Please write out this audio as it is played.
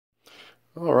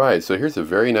Alright, so here's a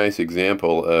very nice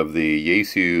example of the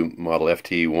YAESU model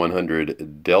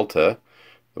FT-100 Delta,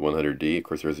 the 100D. Of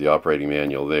course, there's the operating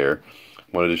manual there.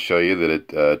 Wanted to show you that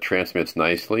it transmits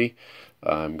nicely.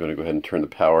 I'm going to go ahead and turn the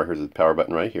power. Here's the power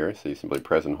button right here. So you simply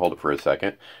press and hold it for a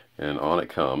second, and on it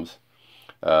comes.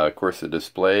 Of course, the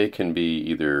display can be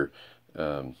either,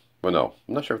 well, no,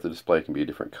 I'm not sure if the display can be a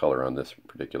different color on this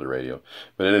particular radio.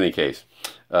 But in any case,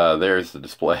 there's the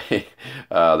display.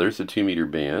 There's the 2-meter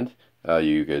band.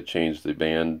 You could change the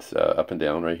bands up and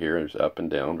down right here. There's up and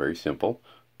down, very simple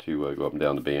to go up and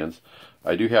down the bands.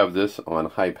 I do have this on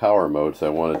high power mode, so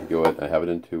I wanted to go ahead and I have it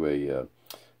into a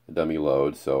dummy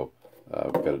load. So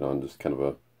we've got it on just kind of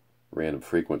a random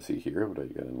frequency here. What do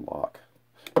you got in lock?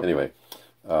 Anyway,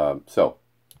 so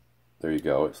there you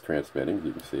go. It's transmitting, as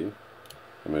you can see.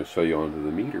 I'm going to show you onto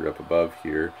the meter up above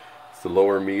here. It's the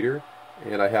lower meter,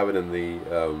 and I have it in the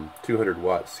 200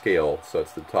 watt scale, so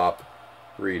it's the top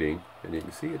reading, and you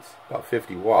can see it's about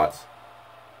 50 watts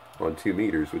on 2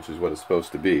 meters, which is what it's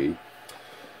supposed to be.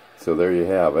 So there you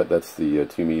have it. That's the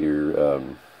 2 meter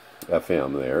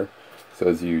FM there. So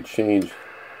as you change,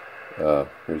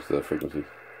 here's the frequency.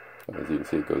 As you can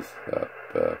see, it goes up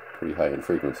pretty high in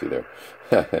frequency there.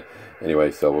 Anyway,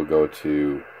 so we'll go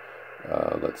to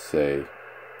let's say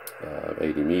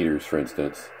 80 meters, for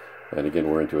instance, and again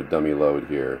we're into a dummy load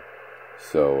here,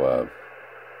 so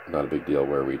not a big deal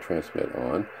where we transmit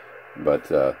on, but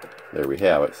there we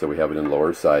have it. So we have it in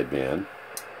lower sideband.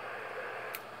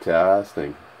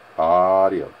 Testing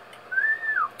audio.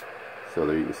 So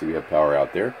there you can see we have power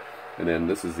out there, and then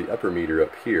this is the upper meter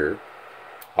up here.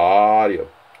 Audio.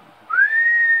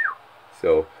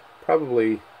 So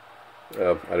probably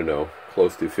I don't know,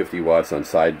 close to 50 watts on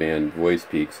sideband voice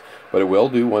peaks, but it will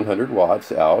do 100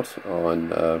 watts out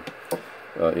on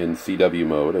in CW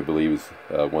mode. I believe is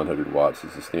 100 watts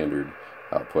is the standard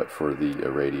output for the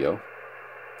radio.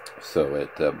 So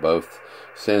it both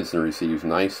sends and receives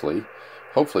nicely.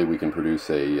 Hopefully we can produce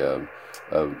a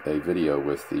video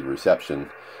with the reception,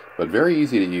 but very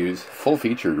easy to use,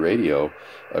 full-featured radio.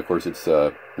 Of course, it's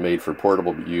made for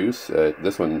portable use.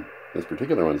 This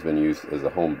particular one's been used as a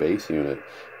home base unit,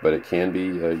 but it can be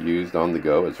used on the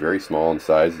go. It's very small in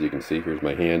size, as you can see. Here's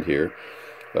my hand here.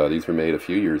 These were made a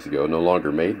few years ago, no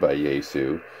longer made by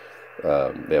YAESU.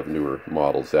 They have newer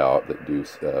models out that do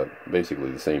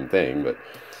basically the same thing, but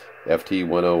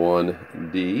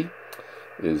FT-100D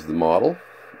is the model.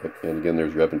 And again,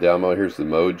 there's your up and down mode. Here's the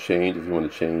mode change if you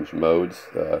want to change modes.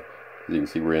 As you can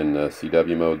see, we're in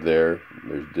CW mode there.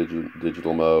 There's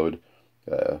digital mode,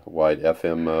 wide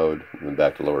FM mode, and then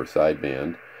back to lower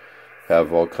sideband.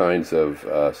 Have all kinds of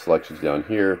selections down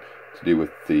here to do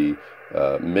with the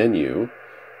menu,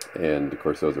 and of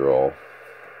course those are all,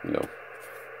 you know,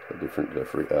 different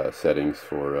settings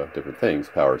for different things,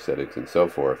 power settings and so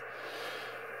forth.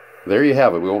 There you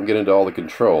have it. We won't get into all the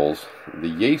controls. The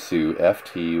YAESU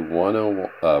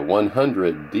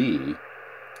FT-100D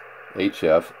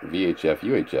HF, VHF,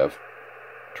 UHF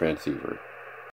transceiver.